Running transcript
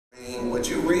Would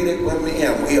you read it with me?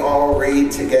 And we all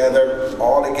read together,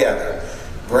 all together.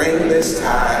 Bring this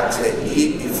tithe to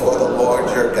eat before the Lord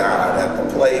your God at the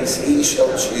place he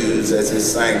shall choose as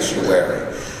his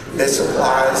sanctuary. This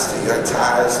applies to your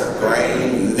tithes of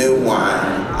grain, new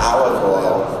wine, olive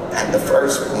oil, and the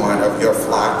firstborn of your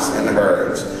flocks and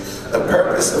herds. The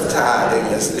purpose of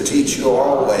tithing is to teach you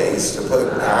always to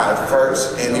put God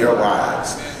first in your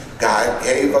lives. God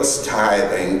gave us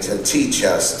tithing to teach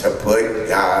us to put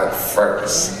God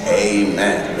first.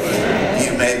 Amen.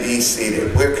 You may be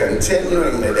seated. We're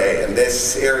continuing today in this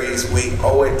series, We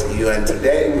Owe It to You. And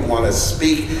today we want to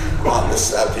speak on the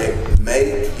subject,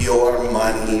 Make Your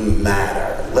Money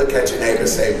Matter. Look at your neighbor and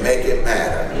say, make it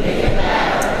matter. Make it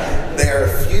matter. There are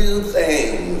few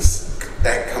things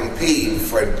that compete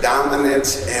for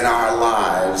dominance in our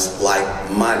lives like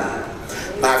money.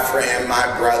 My friend,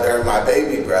 my brother, my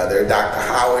baby brother, Dr.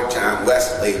 Howard John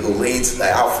Wesley, who leads the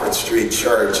Alfred Street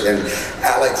Church in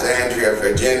Alexandria,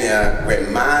 Virginia,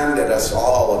 reminded us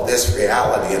all of this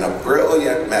reality in a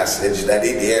brilliant message that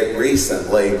he did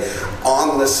recently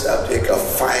on the subject of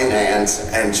finance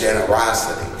and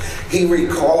generosity. He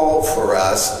recalled for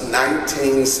us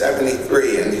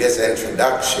 1973 in his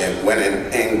introduction when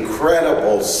an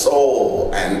incredible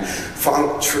soul and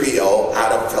funk trio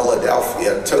out of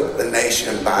Philadelphia took the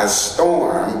nation by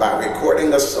storm by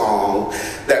recording a song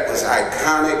that was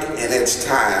iconic in its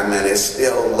time and is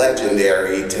still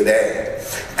legendary today.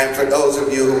 And for those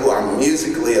of you who are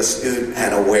musically astute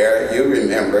and aware, you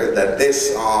remember that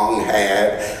this song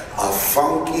had a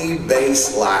funky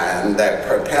bass line that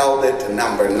propelled it to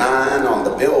number 9 on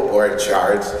the Billboard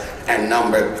charts and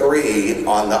number 3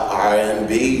 on the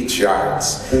R&B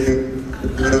charts.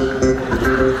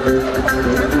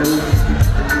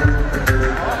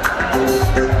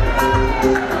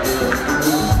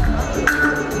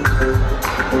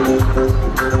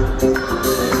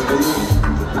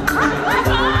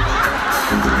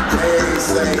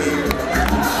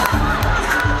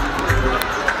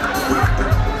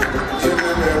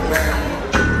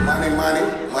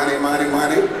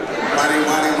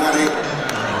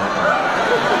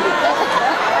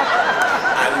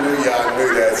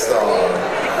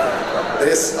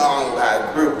 This song by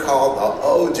a group called the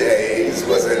OJs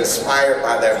was inspired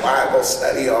by their Bible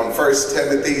study on 1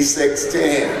 Timothy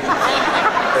 6:10.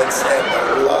 It said,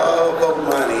 the love of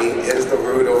money is the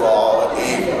root of all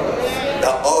evil.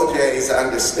 The OJs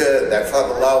understood that for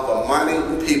the love of money,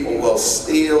 people will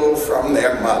steal from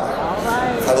their mother.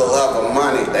 For the love of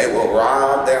money, they will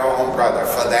rob their own brother.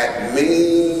 For that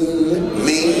mean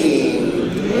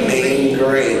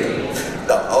green.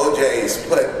 The OJs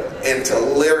put into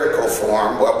lyrical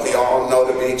form what we all know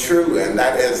to be true, and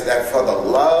that is that for the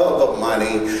love of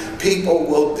money, people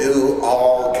will do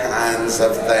all kinds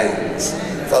of things.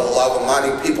 For the love of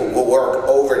money, people will work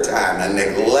overtime and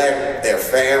neglect their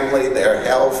family, their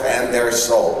health, and their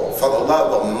soul. For the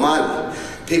love of money,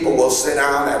 people will sit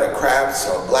down at a craps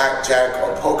or blackjack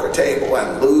or poker table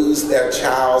and lose their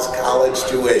child's college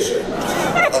tuition.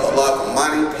 For the love of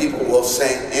money, people will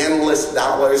sink endless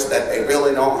dollars that they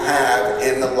really don't have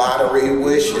in the lottery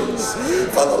wishes.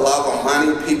 For the love of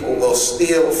money, people will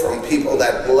steal from people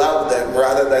that love them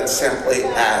rather than simply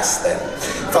ask them.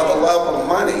 For the love of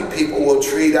money, people will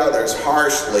treat others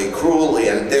harshly, cruelly,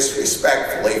 and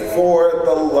disrespectfully. For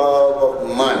the love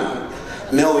of money,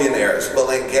 millionaires will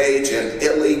engage in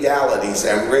illegalities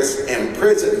and risk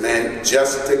imprisonment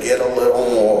just to get a little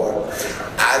more.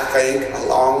 I think,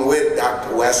 along with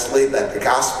Dr. Wesley, that the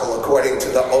gospel according to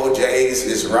the OJs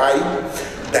is right,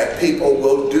 that people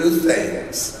will do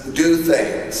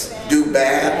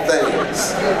bad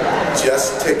things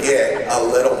just to get a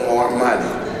little more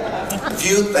money.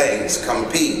 Few things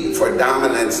compete for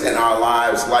dominance in our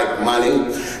lives like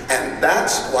money, and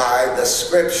that's why the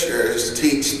scriptures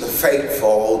teach the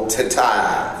faithful to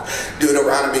tithe.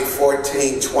 Deuteronomy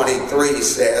 14:23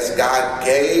 says, God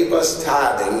gave us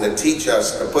tithing to teach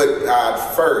us to put God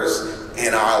first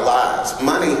in our lives.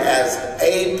 Money has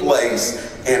a place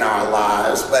in our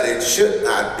lives, but it should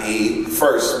not be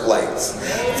first place.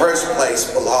 First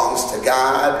place belongs to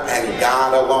God and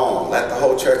God alone. Let the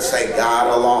whole church say God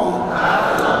alone.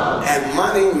 God alone. And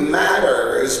money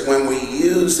matters when we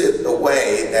use it the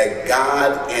way that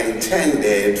God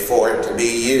intended for it to be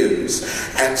used.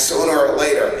 And sooner or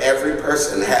later, every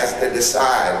person has to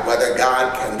decide whether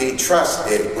God can be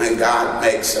trusted when God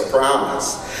makes a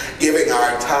promise. Giving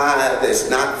our tithe is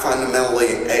not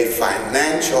fundamentally a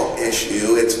financial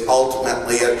issue, it's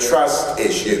ultimately a trust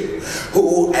issue.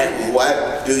 Who and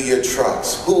what do you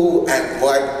trust? Who and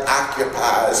what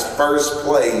occupies first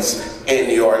place in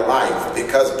your life,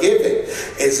 because giving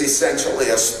is essentially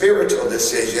a spiritual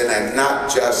decision and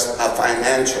not just a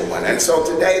financial one. And so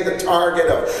today the target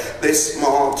of this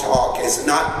small talk is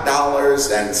not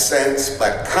dollars and cents,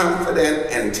 but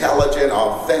confident, intelligent,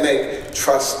 authentic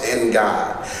trust in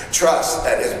God. Trust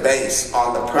that is based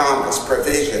on the promise,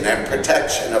 provision, and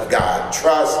protection of God.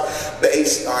 Trust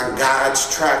based on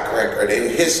God's track record in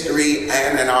history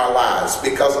and in our lives,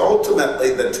 because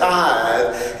ultimately the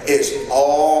tithe is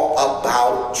all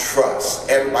about trust.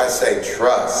 Everybody say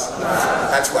trust.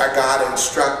 That's why God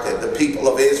instructed the people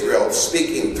of Israel,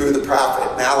 speaking through the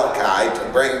prophet Malachi, to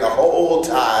bring the whole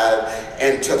tithe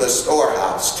into the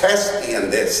storehouse. Test me in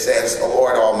this, says the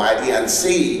Lord Almighty, and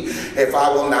see if I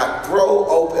will not throw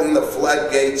open the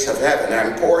floodgates of heaven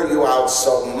and pour you out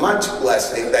so much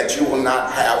blessing that you will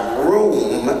not have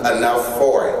room enough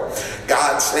for it.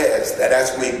 God says that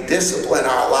as we discipline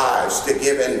our lives to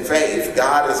give in faith,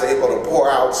 God is able to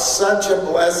pour out such a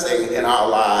blessing in our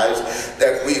lives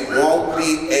that we won't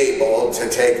be able to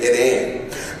take it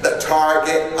in. The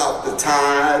target of the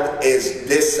tithe is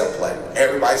discipline.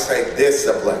 Everybody say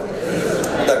discipline.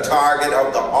 The target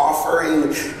of the offering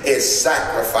is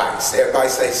sacrifice. Everybody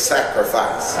say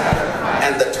sacrifice.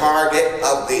 And the target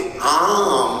of the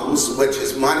alms, which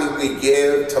is money we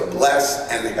give to bless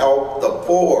and help the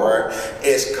poor,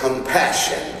 is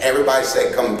compassion. Everybody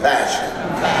say compassion.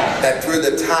 That through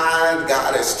the tithe,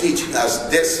 God is teaching us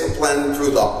discipline.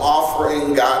 Through the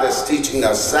offering, God is teaching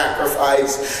us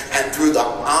sacrifice. And through the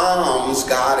alms,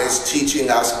 God is teaching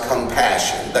us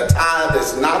compassion. The tithe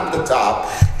is not the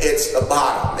top, it's the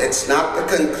bottom. It's not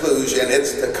the conclusion,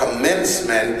 it's the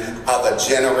commencement of a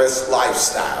generous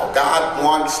lifestyle. God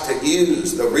wants to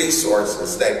use the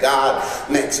resources that God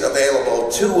makes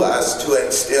available to us to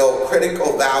instill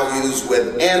critical values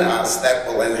within us that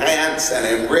will enhance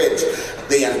and enrich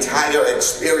the entire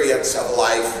experience of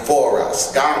life for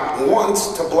us. God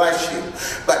wants to bless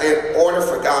you, but in order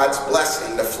for God's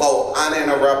blessing to flow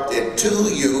uninterrupted to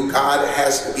you, God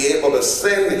has to be able to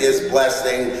send his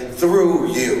blessing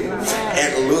through you.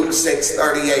 In Luke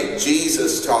 6:38,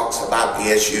 Jesus talks about the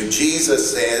issue.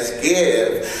 Jesus says,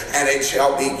 give, and it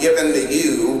shall be given to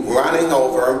you, running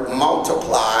over,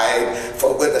 multiplied,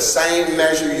 for with the same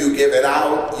measure you give it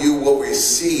out, you will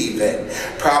receive it.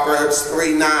 Proverbs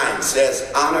 3:9 says,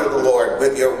 honor the Lord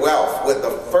with your wealth, with the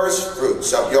first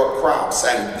fruits of your crops,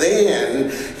 and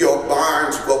then your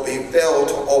barns will be filled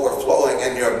to overflowing,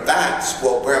 and your vats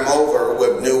will brim over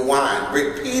with new wine.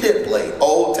 Repeatedly,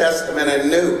 Old Testament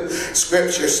and New,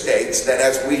 Scripture states that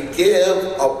as we give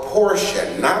a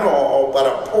portion, not all, but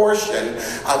a portion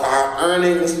of our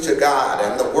earnings to God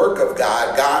and the work of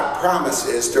God, God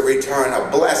promises to return a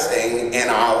blessing in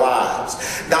our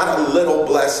lives. Not a little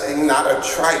blessing, not a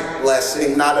trite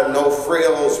blessing, not a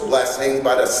no-frills blessing,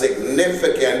 but a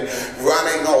significant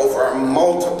running over,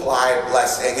 multiplied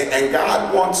blessing. And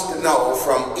God wants to know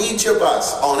from each of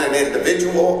us on an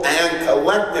individual and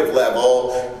collective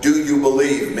level, do you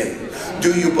believe me?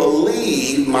 Do you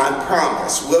believe my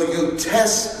promise? Will you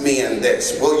test me in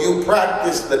this? Will you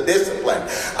practice the discipline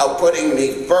of putting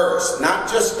me first, not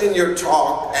just in your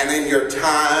talk and in your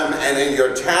time and in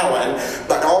your talent,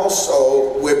 but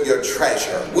also with your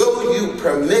treasure? Will you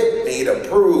permit me to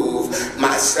prove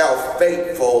myself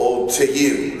faithful to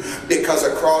you? Because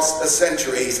across the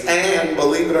centuries, and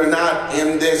believe it or not,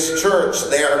 in this church,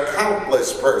 there are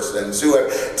countless persons who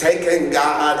have taken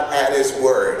God at his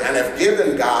word and have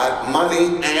given God money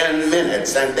and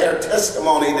minutes, and their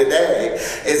testimony today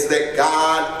is that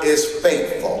God is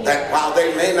faithful, that while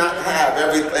they may not have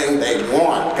everything they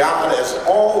want, God has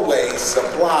always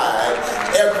supplied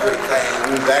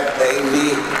everything that they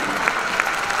need.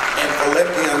 In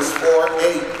Philippians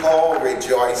 4:8, Paul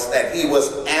rejoiced that he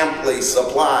was amply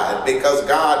supplied, because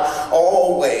God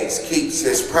always keeps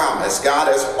his promise. God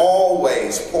has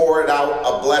always poured out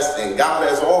a blessing. God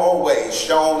has always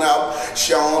shown up,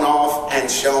 shown off, and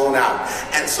shown out.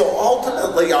 And so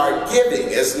ultimately our giving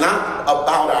is not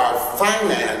about our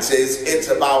finances, it's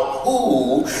about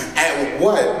who and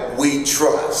what we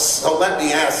trust. So let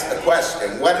me ask the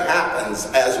question, what happens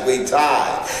as we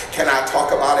tithe? Can I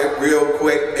talk about it real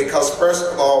quick? Because first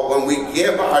of all, when we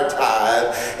give our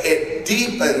tithe, it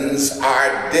deepens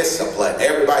our discipline.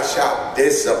 Everybody shout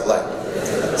discipline.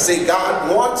 See,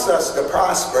 God wants us to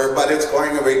prosper, but it's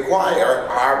going to require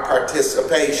our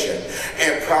participation.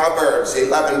 In Proverbs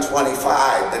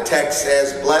 11:25, the text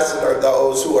says, blessed are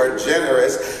those who are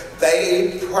generous,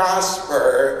 they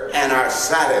prosper and are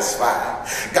satisfied.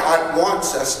 God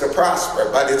wants us to prosper,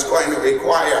 but it's going to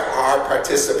require our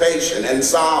participation. In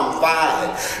Psalm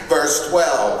 5, verse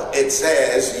 12, it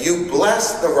says, you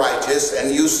bless the righteous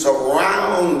and you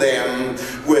surround them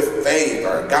with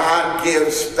favor. God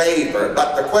gives favor,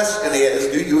 but the question is,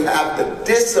 do you have the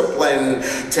discipline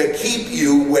to keep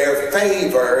you where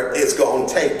favor is going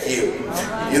to take you?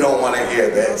 You don't want to hear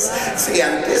this. See,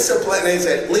 and discipline is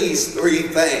at least three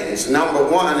things. Number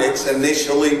one, it's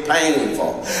initially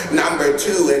painful. Number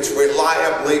two, it's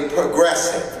reliably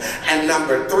progressive. And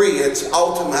number three, it's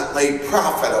ultimately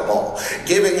profitable.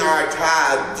 Giving our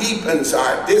tithe deepens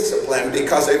our discipline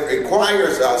because it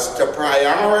requires us to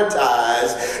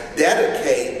prioritize,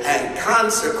 dedicate, and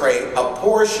consecrate a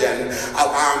portion of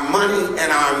our money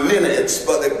and our minutes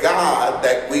for the God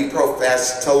that we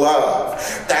profess to love.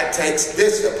 That takes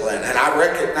discipline, and I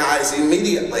recognize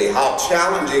immediately how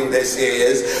challenging this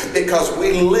is because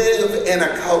we live in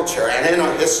a culture and in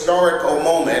a historical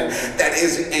moment that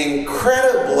is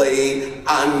incredibly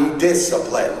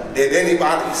undisciplined. Did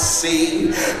anybody see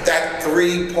that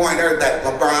three-pointer that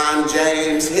LeBron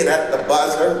James hit at the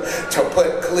buzzer to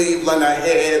put Cleveland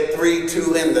ahead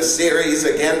 3-2 in the series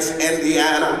against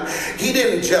Indiana? He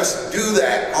didn't just do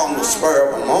that on the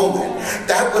spur of a moment.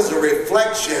 That was a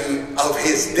reflection of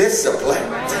his discipline.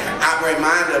 I'm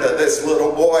reminded of this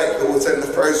little boy who was in the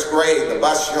first grade. The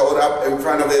bus showed up in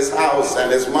front of his house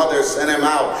and his mother sent him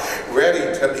out ready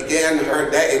to begin her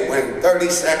day when 30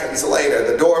 seconds later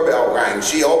the doorbell rang.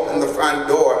 She opened the front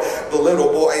door. The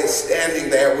little boy is standing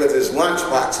there with his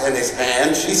lunchbox in his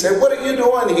hand. She said, what are you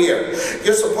doing here?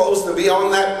 You're supposed to be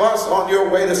on that bus on your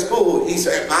way to school. He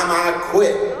said, Mama, I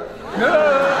quit.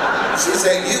 She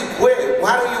said, you quit?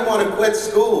 Why do you want to quit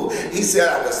school? He said,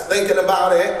 I was thinking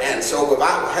about it, and so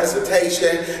without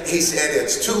hesitation, he said,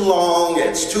 it's too long,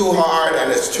 it's too hard,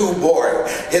 and it's too boring.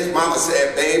 His mama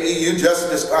said, baby, you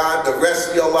just described the rest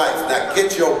of your life. Now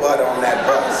get your butt on that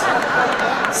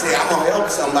bus. See, I'm going to help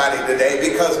somebody today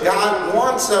because God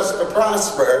wants us to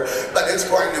prosper, but it's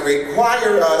going to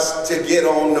require us to get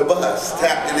on the bus.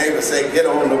 Tap your neighbor, say, get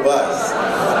on the bus.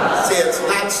 See, it's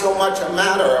not so much a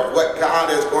matter of what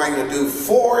God is going to do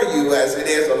for you as it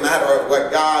is a matter of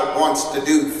what God wants to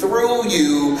do through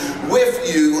you,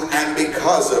 with you, and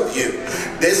because of you.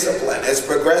 Discipline is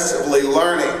progressively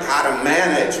learning how to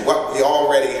manage what we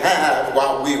already have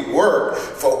while we work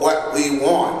for what we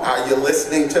want. Are you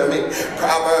listening to me?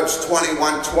 Proverbs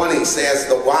 21:20 says,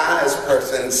 the wise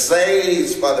person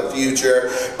saves for the future,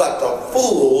 but the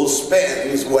fool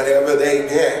spends whatever they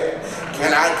get.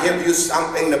 Can I give you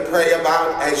something to pray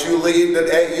about as you leave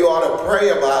today? You ought to pray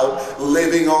about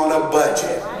living on a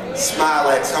budget.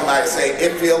 Smile at somebody, say,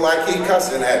 it feel like he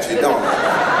cussing at you, don't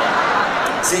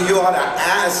it? See, you ought to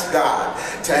ask God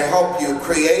to help you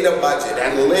create a budget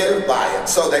and live by it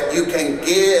so that you can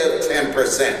give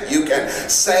 10%, you can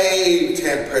save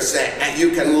 10%, and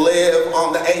you can live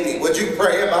on the 80%. Would you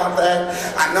pray about that?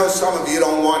 I know some of you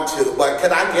don't want to, but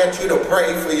could I get you to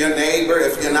pray for your neighbor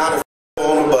if you're not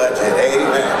on a budget?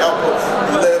 Amen. Help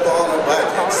them live on a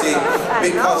budget. See,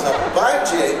 because a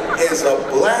budget is a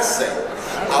blessing.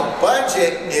 A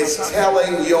budget is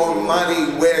telling your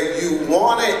money where you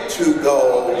want it to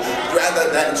go rather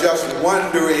than just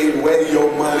wondering where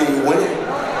your money went.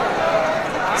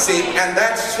 See, and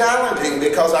that's challenging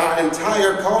because our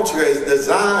entire culture is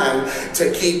designed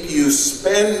to keep you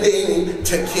spending,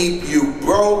 to keep you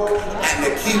broke, and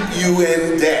to keep you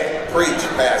in debt. Preach,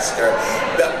 Pastor.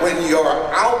 But when your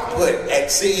output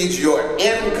exceeds your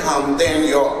income, then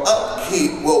your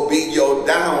upkeep will be your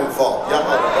downfall. Y'all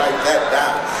ought to write that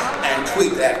down and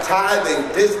tweet that. Tithing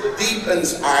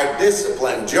deepens our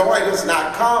discipline. Joy does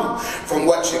not come from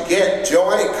what you get.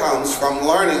 Joy comes from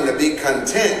learning to be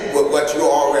content with what you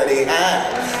already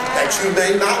have. That you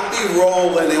may not be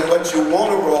rolling in what you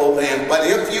want to roll in, but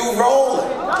if you roll it,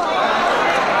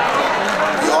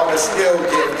 you ought to still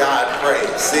give God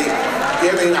praise. See,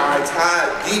 giving our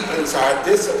tithe deepens our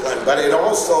discipline, but it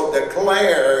also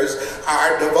declares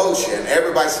our devotion.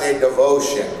 Everybody say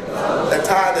devotion. The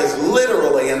tithe is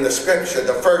literally in the scripture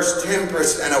the first 10%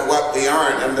 of what we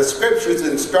earn, and the scriptures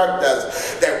instruct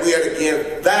us that we are to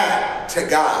give that to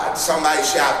God. Somebody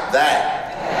shout that.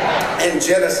 in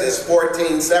Genesis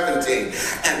 14:17.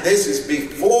 And this is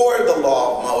before the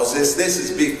law of Moses. This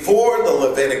is before the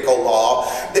Levitical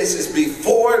law. This is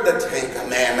before the Ten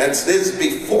Commandments. This is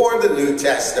before the New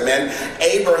Testament.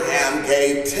 Abraham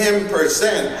gave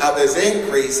 10% of his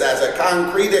increase as a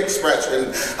concrete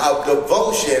expression of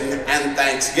devotion and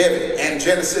thanksgiving. In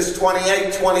Genesis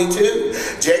 28:22,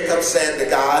 Jacob said to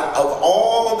God, of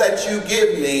all that you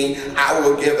give me, I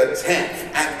will give a tenth.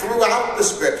 And throughout the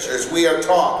scriptures, we are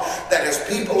taught that as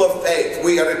people of faith,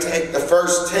 we are to take the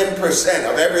first 10%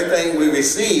 of everything we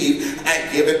receive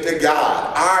and give it to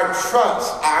God. Our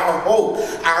trust, our hope,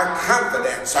 our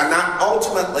confidence are not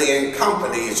ultimately in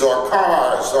companies or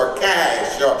cars or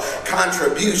cash or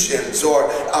contributions or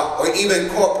even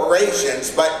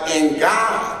corporations, but in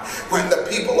God. When the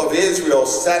people of Israel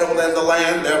settled in the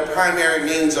land, their primary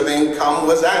means of income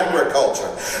was agriculture,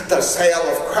 the sale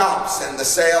of crops and the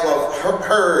sale of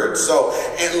herds. So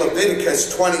in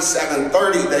Leviticus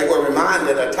 27:30, they were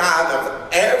reminded a tithe of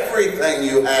everything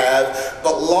you have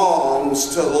belongs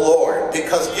to the Lord.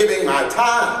 Because giving my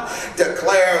tithe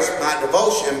declares my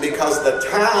devotion, because the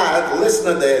tithe,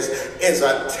 listen to this, is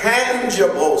a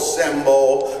tangible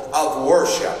symbol of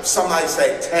worship. Somebody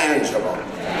say tangible.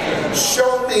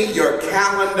 Show me your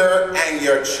calendar and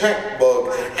your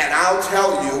checkbook, and I'll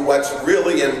tell you what's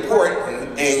really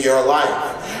important in your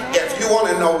life. If you want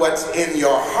to know what's in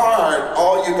your heart,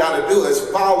 all you got to do is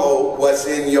follow what's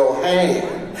in your hand.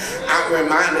 I'm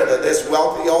reminded of this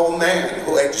wealthy old man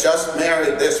who had just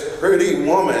married this pretty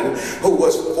woman who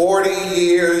was 40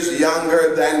 years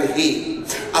younger than he.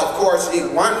 Of course, he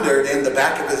wondered in the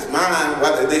back of his mind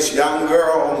whether this young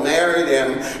girl married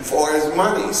him for his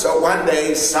money. So one day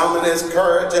he summoned his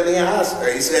courage and he asked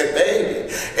her, he said, baby,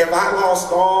 if I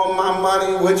lost all my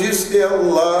money, would you still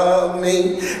love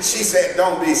me? She said,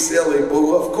 don't be silly,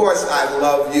 boo. Of course I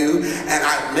love you and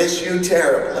I miss you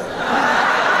terribly.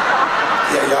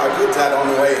 Yeah, y'all get that on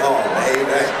the way home.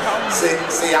 Amen.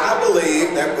 See, I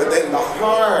believe that within the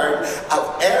heart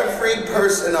of every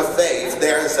person of faith,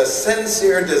 there is a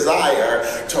sincere desire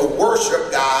to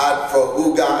worship God for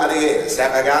who God is.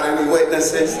 Have I got any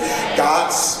witnesses? God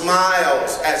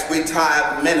smiles as we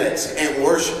tithe minutes in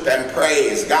worship and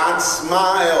praise. God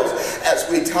smiles as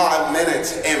we tithe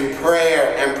minutes in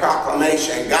prayer and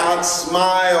proclamation. God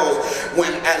smiles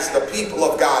when, as the people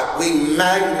of God, we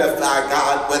magnify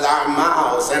God with our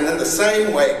mouths. And in the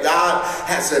same way, God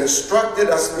has instructed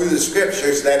us through the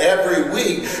scriptures that every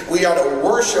week we are to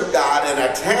worship God in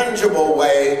a tangible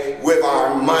way with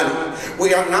our money.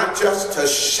 We are not just to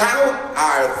shout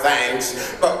our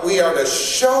thanks, but we are to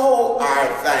show our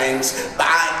thanks by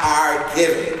our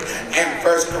giving. In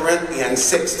 1 Corinthians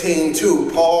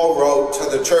 16:2, Paul wrote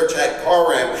to the church at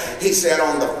Corinth, he said,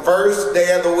 on the first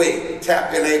day of the week,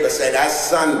 tap your neighbor, say, that's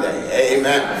Sunday,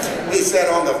 amen. He said,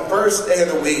 on the first day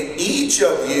of the week, each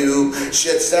of you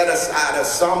should set aside a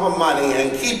sum of money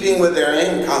in keeping with their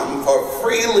income, for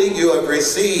freely you have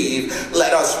received,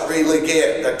 let us freely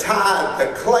give. The tithe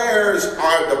declares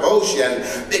our devotion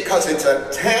because it's a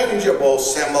tangible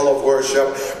symbol of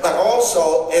worship, but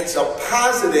also it's a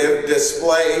positive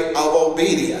display of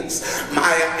obedience.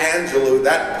 Maya Angelou,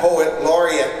 that poet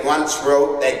laureate, once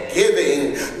wrote that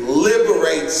giving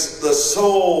liberates the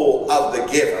soul of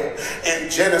the giver. In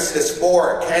Genesis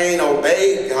 4, Cain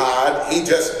obeyed God. He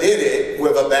just did it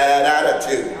with a bad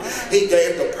attitude. He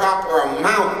gave the proper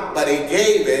amount, but he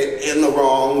gave it in the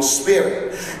wrong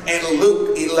spirit. In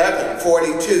Luke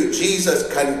 11:42,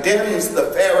 Jesus condemns the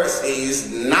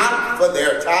Pharisees not for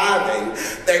their tithing.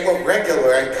 They were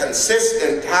regular and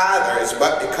consistent tithers,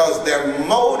 but because their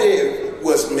motive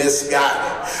was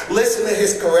misguided. Listen to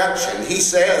his correction. He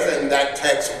says in that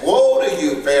text, woe to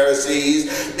you,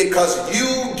 Pharisees, because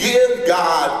you give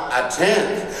God a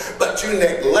tenth, but you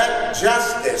neglect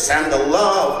justice and the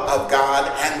love of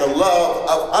God and the love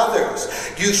of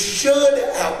others. You should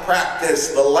have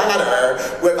practiced the latter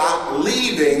without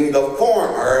leaving the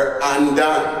former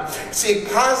undone. See,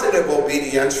 positive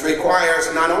obedience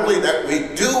requires not only that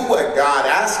we do what God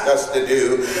asks us to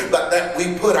do, but that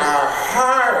we put our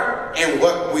heart in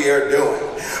what we are doing.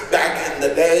 Back in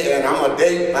the day, and I'm going to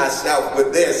date myself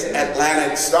with this,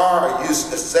 Atlantic Star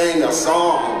used to sing a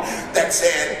song that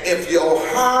said, if your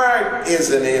heart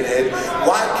isn't in it,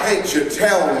 why can't you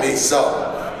tell me so?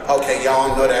 Okay,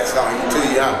 y'all know that song, you're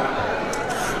too young.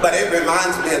 But it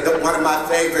reminds me of one of my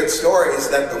favorite stories,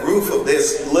 that the roof of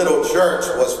this little church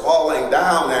was falling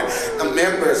down and the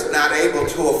members, not able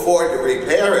to afford to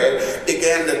repair it,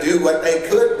 began to do what they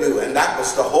could do, and that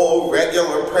was to hold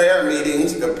regular prayer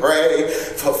meetings to pray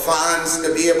for funds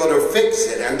to be able to fix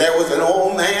it. And there was an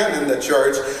old man in the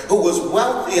church who was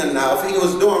wealthy enough. He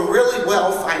was doing really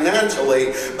well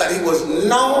financially, but he was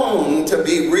known to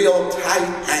be real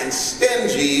tight and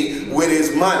stingy with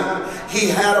his money. He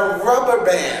had a rubber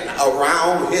band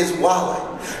around his wallet.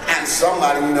 And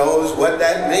somebody knows what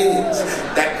that means,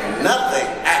 that nothing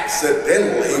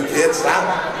accidentally gets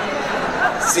out.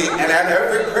 See, and at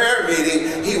every prayer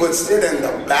meeting, he would sit in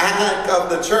the back of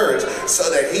the church so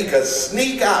that he could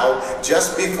sneak out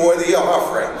just before the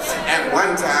offering. And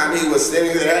one time he was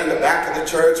sitting there in the back of the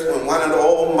church when one of the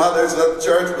old mothers of the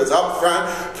church was up front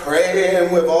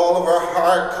praying with all of her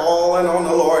heart, calling on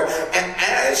the Lord. And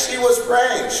as she was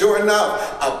praying, sure enough,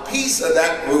 a piece of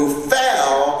that roof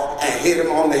fell and hit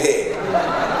him on the head.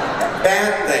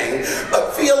 Bad thing,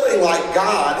 but feeling like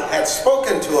God had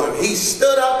spoken to him, he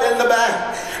stood up in the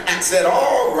back and said,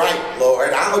 "All right,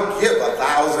 Lord, I'll give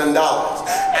 $1,000.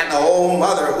 And the old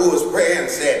mother who was praying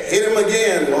said, "Hit him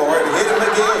again, Lord, hit him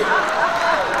again."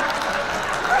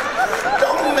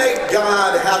 Don't make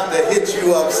God have to hit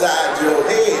you upside your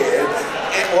head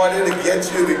in order to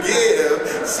get you to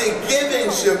give. See, giving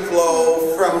should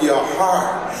flow from your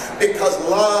heart, because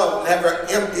love never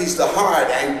empties the heart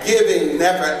and giving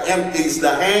never empties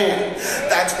the hand.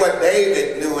 That's what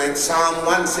David knew in Psalm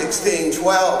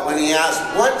 116:12 when he asked,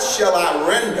 "What shall I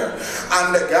render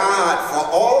unto God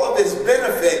for all of his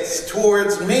benefits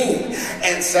towards me?"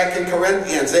 In 2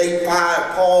 Corinthians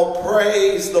 8:5, Paul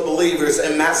praised the believers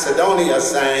in Macedonia,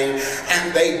 saying,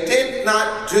 "And they did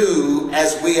not do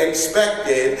as we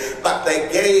expected, but they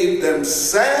gave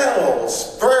themselves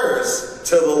first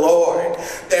to the Lord."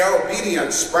 Their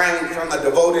obedience sprang from a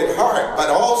devoted heart, but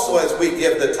also as we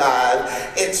give the tithe,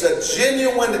 it's a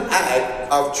genuine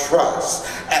act of trust.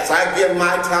 As I give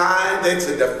my tithe, it's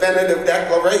a definitive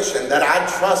declaration that I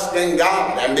trust in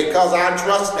God. And because I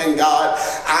trust in God,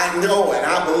 I know and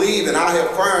I believe and I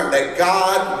affirm that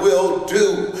God will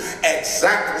do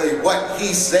exactly what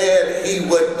he said he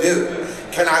would do.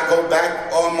 Can I go back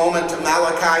for a moment to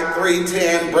Malachi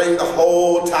 3:10, bring the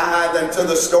whole tithe into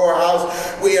the storehouse?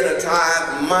 We are to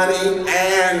tithe money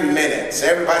and minutes.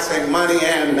 Everybody say money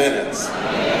and minutes.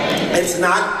 It's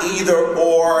not either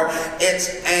or, it's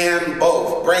and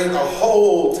both. Bring the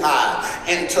whole tithe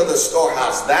into the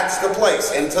storehouse. That's the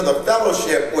place, into the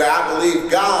fellowship where I believe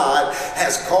God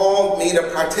has called me to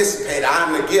participate.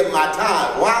 I'm to give my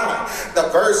tithe. Why? The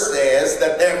verse says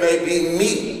that there may be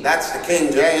meat. That's the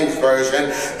King James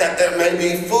Version. That there may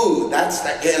be food. That's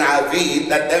the NIV.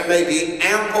 That there may be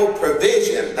ample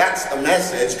provision. That's the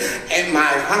Message. In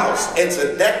my house. It's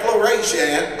a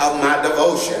declaration of my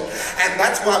devotion. And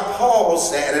that's what Paul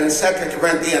said in 2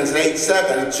 Corinthians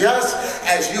 8:7, just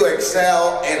as you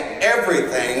excel in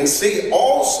everything, see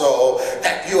also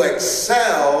that you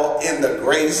excel in the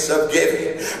grace of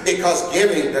giving, because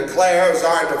giving declares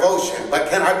our devotion. But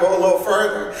can I go a little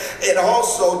further? It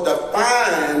also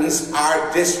defines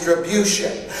our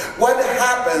distribution. What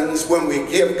happens when we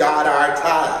give God our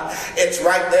tithe? It's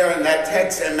right there in that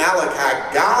text in Malachi.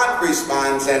 God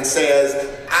responds and says,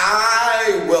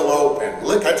 "I will open."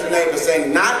 Look at your neighbor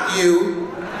saying, not you,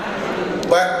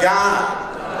 but God.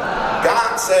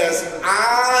 God says,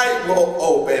 "I will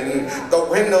open the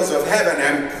windows of heaven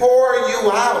and pour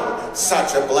you out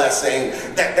such a blessing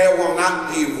that there will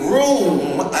not be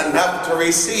room enough to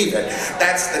receive it."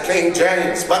 That's the King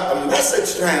James. But the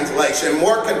Message translation,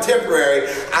 more contemporary,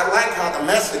 I like how the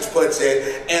Message puts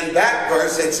it. In that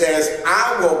verse it says,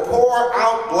 "I will pour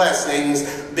out blessings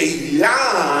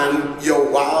beyond your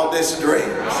wildest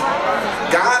dreams."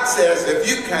 God says, if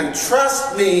you can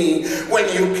trust me when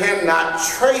you cannot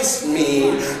trace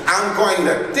me, I'm going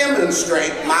to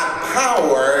demonstrate my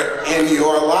power in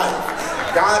your life.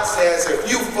 God says, if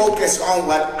you focus on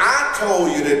what I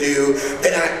told you to do,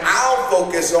 then I'll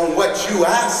focus on what you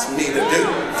asked me to do.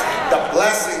 The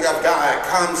blessing of God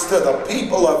comes to the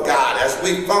people of God as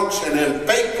we function in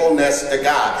faithfulness to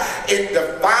God. It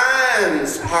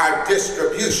defines our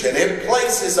distribution. It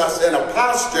places us in a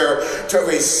posture to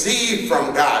receive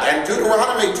from God. And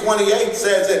Deuteronomy 28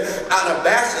 says it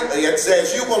unabashedly. It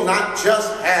says, you will not just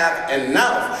have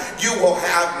enough, you will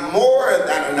have more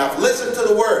than enough. Listen to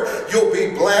the word. You'll be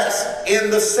blessed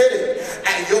in the city,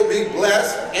 and you'll be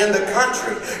blessed in the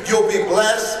country. You'll be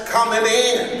blessed coming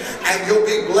in, and you'll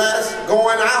be blessed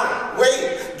going out.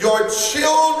 Wait, your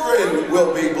children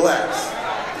will be blessed.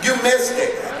 You missed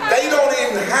it. They don't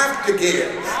even have to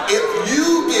give. If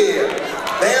you give,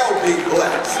 they'll be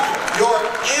blessed. Your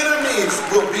enemies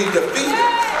will be defeated.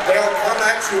 They'll come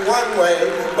at you one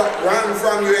way, but run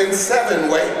from you in 7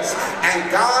 ways.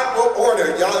 And God will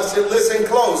order, y'all should listen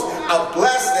close, a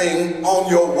blessing on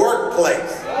your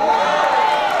workplace.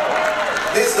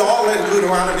 This is all in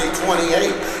Deuteronomy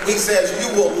 28. He says,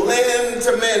 you will lend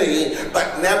to many,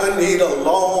 but never need a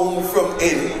loan from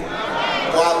any.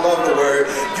 Oh, I love the word.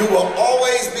 You will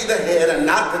always be the head and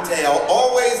not the tail,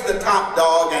 always the top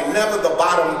dog and never the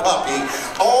bottom puppy.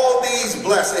 All these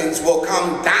blessings will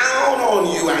come down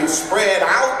on you and spread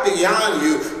out beyond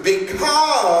you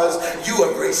because you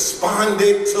have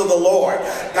responded to the Lord.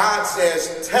 God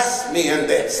says, test me in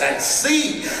this and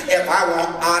see if I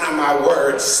won't honor my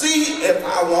word. See if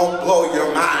I won't blow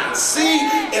your mind. See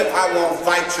if I won't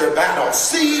fight your battle.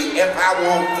 See if I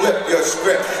won't flip your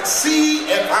script. See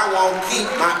if I won't keep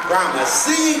my promise.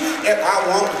 See if I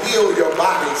won't heal your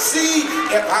body. See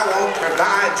if I won't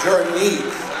provide your need.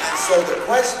 And so the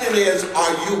question is,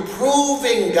 are you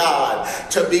proving God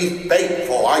to be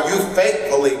faithful? Are you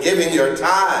faithfully giving your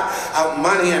tithe of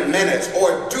money and minutes?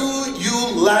 Or do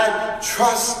you lack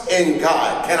trust in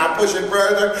God? Can I push it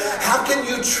further? How can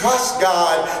you trust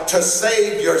God to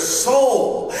save your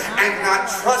soul and not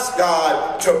trust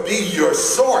God to be your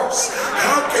source?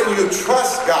 How can you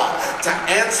trust God to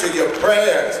answer your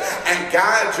prayers and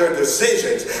guide your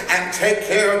decisions and take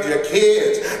care of your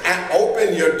kids and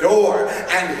open your door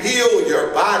and heal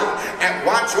your body and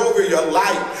watch over your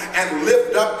life and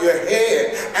lift up your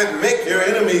head and make your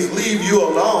enemies leave you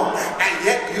alone? And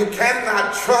yet you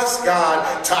cannot trust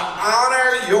God to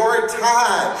honor your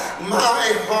tithe.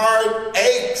 My heart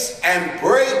aches and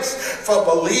breaks for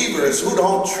believers who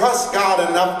don't trust God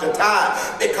enough to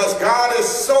tithe, because God is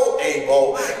so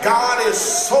able, God is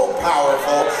so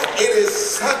powerful. It is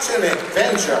such an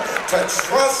adventure to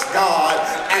trust God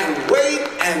and wait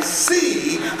and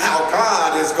see how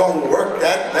God is going to work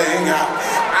that thing out.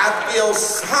 I feel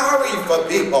sorry for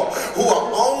people who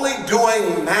are only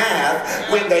doing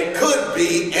math when they could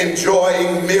be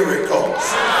enjoying miracles.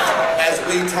 As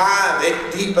we tithe,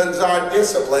 it deepens our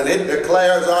discipline. It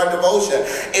declares our devotion.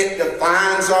 It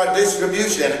defines our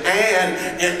distribution.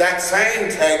 And in that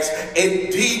same text,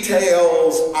 it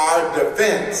details our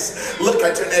defense. Look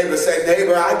at your neighbor and say,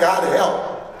 neighbor, I got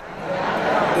help.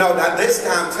 No, now this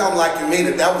time tell them like you mean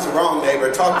it. That was the wrong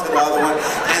neighbor. Talk to the other one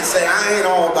and say, I ain't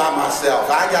all by myself.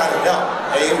 I got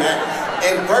help. Amen.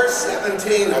 In verse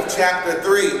 17 of chapter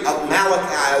 3 of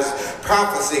Malachi's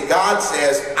prophecy, God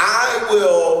says, I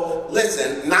will,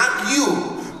 listen, not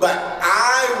you, but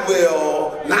I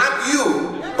will, not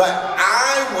you, but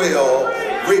I will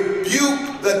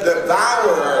rebuke the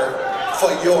devourer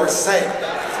for your sake.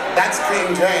 That's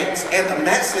King James. In the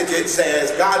Message it says,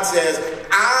 God says,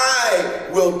 I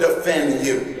will defend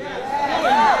you.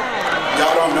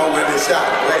 Y'all don't know when to shout.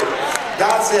 Wait.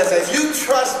 God says, as you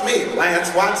trust me,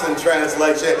 Lance Watson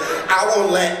translation, I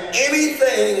won't let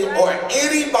anything or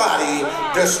anybody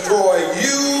destroy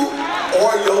you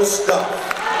or your stuff.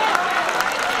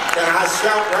 Can I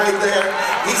shout right there?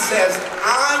 He says,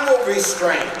 I will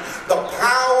restrain the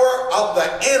power of the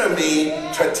enemy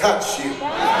to touch you.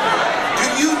 Do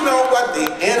you know what the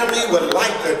enemy would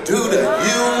like to do to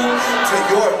you, to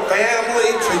your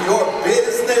family, to your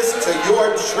business, to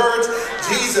your church?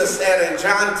 Jesus said in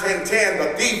John 10:10,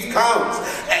 the thief comes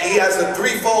and he has a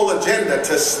threefold agenda: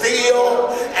 to steal,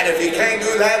 and if he can't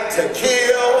do that, to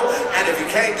kill, and if he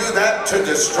can't do that, to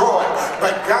destroy.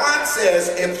 But God says,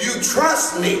 if you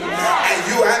trust me and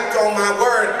you act on my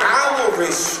word, I will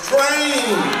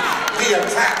restrain the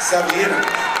attacks of the enemy.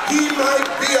 He might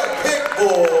be a pit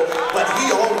bull, but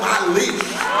he on my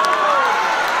leash.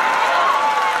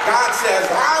 God says,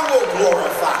 I will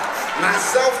glorify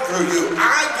myself through you.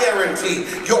 I guarantee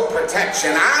your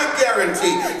protection. I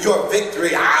guarantee your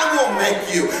victory. I will make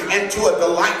you into a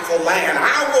delightful land.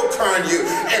 I will turn you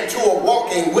into a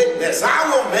walking witness. I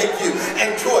will make you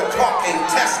into a talking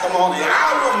testimony. I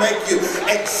will make you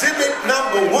exhibit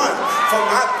number one for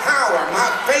my power, my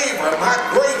favor, my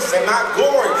grace, and my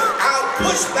glory. I'll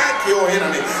push back your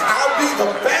enemy. I'll be the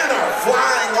banner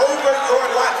flying over your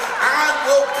life. I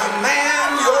will command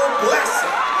your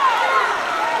blessing.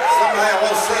 Somebody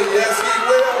will say, yes, he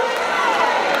will.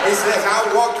 He says,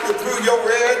 I'll walk you through your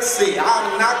Red Sea.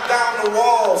 I'll knock down the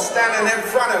walls standing in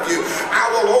front of you. I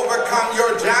will overcome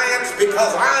your giants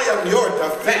because I am your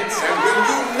defense. And when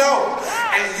you know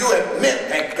and you admit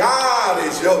that God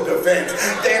is your defense,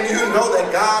 then you know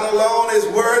that God alone is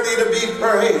worthy to be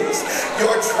praised.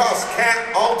 Your trust can't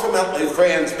ultimately ultimately,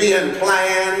 friends, be in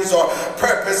plans or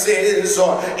purposes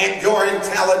or in your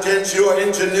intelligence, your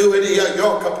ingenuity, or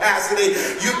your capacity.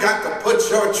 You got to put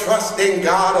your trust in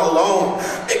God alone,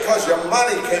 because your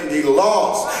money can be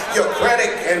lost, your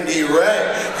credit can be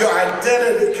wrecked, your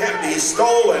identity can be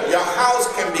stolen, your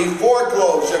house can be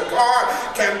foreclosed, your car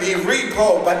can be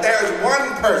repoed, but there's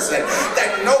one person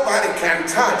that nobody can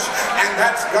touch, and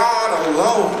that's God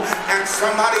alone. And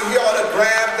somebody here ought to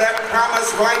grab that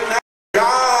promise right now.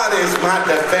 God is my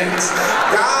defense.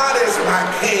 God is my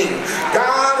king.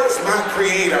 God is my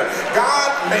creator. God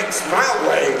makes my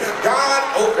way. God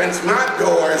opens my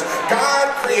doors. God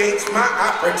creates my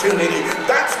opportunity.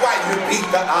 That's why you beat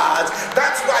the odds.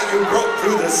 That's why you broke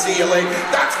through the ceiling.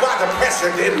 That's why the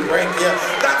pressure didn't break you.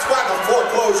 That's why the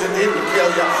foreclosure didn't kill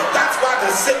you. That's why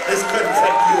the sickness couldn't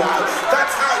take you out.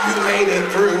 That's how you made it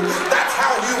through. That's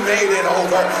how you made it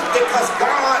over, because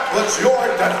God was your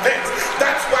defense.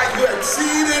 That's why you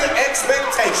exceeded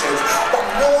expectations. The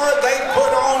more they put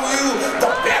on you,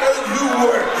 the better you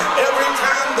were. Every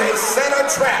time they set a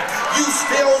trap, you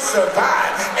still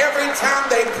survived. Every time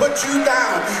they put you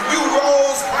down, you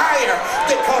rose higher,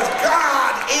 because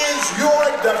God is your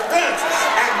defense.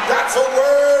 And that's a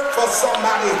word for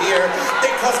somebody here,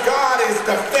 because God is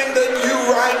defending you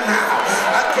right now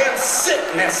against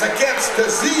sickness, against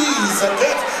disease,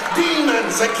 against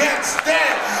demons, against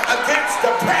death, against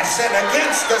depression,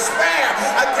 against despair,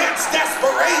 against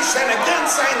desperation,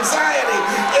 against anxiety.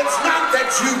 It's not that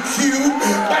you cute,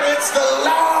 but it's the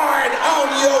Lord on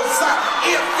your side.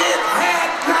 If it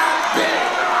had not been,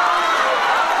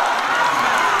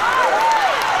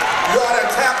 you ought to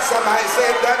tap somebody,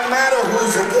 say, it doesn't matter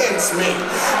who's against me.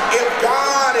 If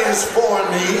God is for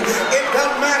me, it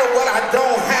doesn't matter what I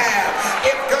don't have.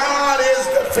 If God is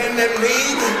defending me,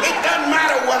 it doesn't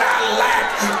matter what I lack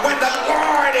when the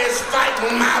Lord is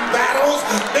fighting my battles,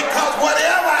 because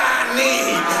whatever I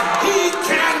need, He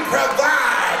can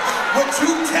provide. Would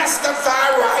you testify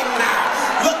right now?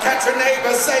 Look at your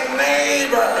neighbor, say,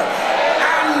 neighbor,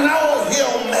 I know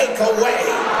He'll make a way.